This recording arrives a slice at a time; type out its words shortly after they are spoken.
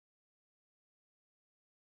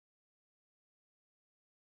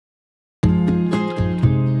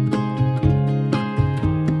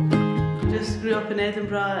grew up in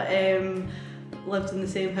Edinburgh, lived in the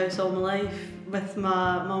same house all my life with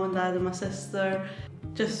my mum and dad and my sister.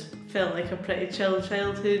 Just felt like a pretty chill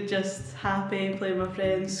childhood, just happy, playing with my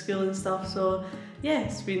friends, school and stuff, so yeah,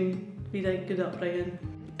 it's been a good upbringing.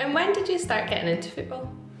 And when did you start getting into football?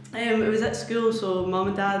 It was at school, so mum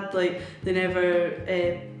and dad, like, they never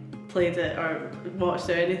played it or watched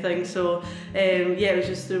it or anything, so yeah, it was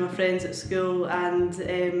just through my friends at school,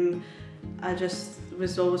 and I just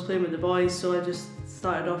was always playing with the boys, so I just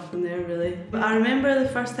started off from there really. But I remember the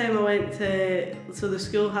first time I went to, so the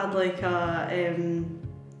school had like a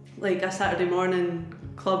Saturday morning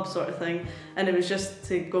club sort of thing, and it was just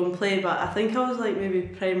to go and play, but I think I was like maybe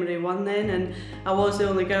primary 1 then, and I was the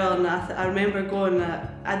only girl, and I remember going,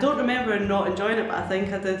 I don't remember not enjoying it, but I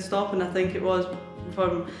think I did stop, and I think it was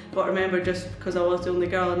from what I remember just because I was the only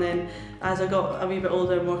girl. And then as I got a wee bit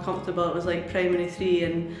older and more comfortable, it was like primary 3,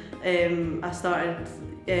 and I started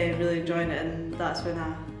really enjoying it, and that's when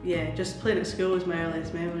just playing at school was my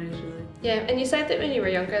earliest memories really. Yeah, and you said that when you were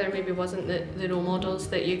younger there maybe wasn't the role models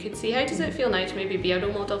that you could see. How does it feel now to maybe be a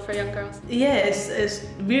role model for young girls? Yeah, it's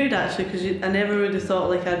weird actually, because I never would have thought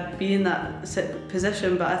like I'd be in that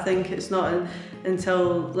position, but I think it's not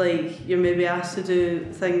until like you're maybe asked to do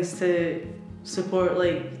things to support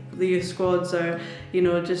like the youth squads, or you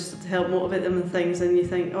know, just help motivate them and things, and you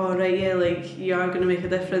think, oh right, yeah, like you are going to make a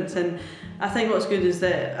difference. And I think what's good is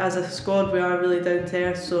that as a squad we are really down to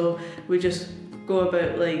earth, so we just go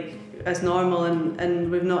about like as normal,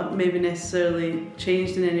 and we've not maybe necessarily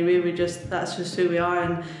changed in any way. That's just who we are,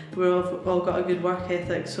 and we've all got a good work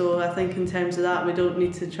ethic, so I think in terms of that we don't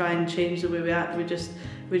need to try and change the way we act. We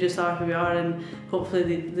just are who we are, and hopefully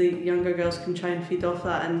the younger girls can try and feed off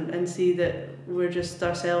that and see that we're just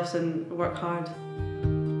ourselves and work hard.